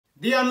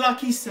The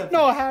unlucky 7.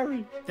 No,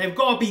 Harry. They've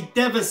got to be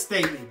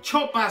devastated,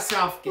 chopped by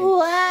Southgate.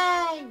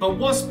 Why? But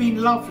what's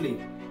been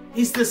lovely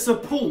is the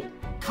support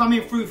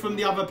coming through from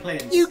the other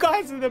players. You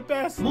guys are the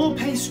best. More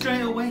pace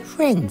straight away.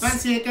 Friends.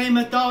 Fancy a game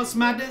of darts,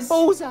 Madders?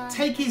 Bullseye.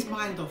 Take his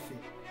mind off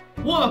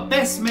it. What a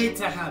best mate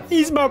to have.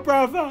 He's my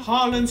brother.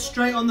 Haaland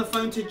straight on the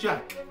phone to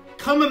Jack.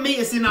 Come and meet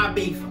us in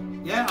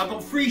Ibiza. Yeah, I've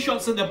got 3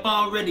 shots at the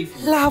bar ready for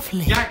you.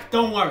 Lovely. Jack,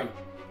 don't worry.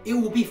 It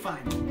will be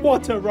fine.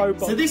 What a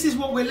robot. So this is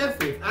what we're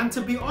left with. And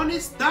to be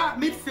honest, that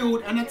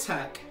midfield and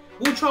attack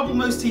will trouble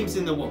most teams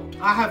in the world.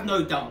 I have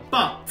no doubt.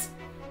 But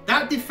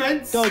that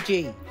defence...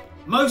 Dodgy.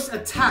 Most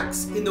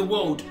attacks in the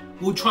world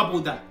will trouble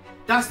that.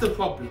 That's the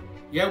problem.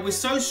 Yeah, we're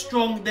so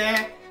strong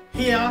there.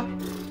 Here,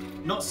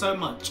 not so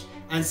much.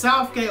 And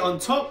Southgate on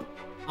top,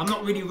 I'm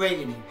not really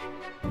rating him.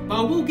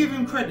 But I will give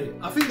him credit.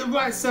 I think the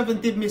right 7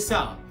 did miss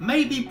out.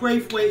 Maybe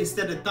Braithwaite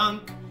instead of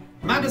Dunk.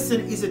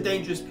 Maddison is a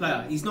dangerous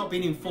player. He's not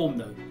been informed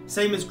though.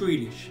 Same as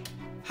Grealish.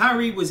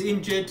 Harry was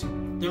injured.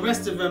 The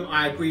rest of them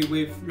I agree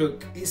with.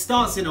 Look, it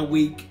starts in a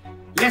week.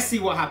 Let's see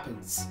what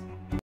happens.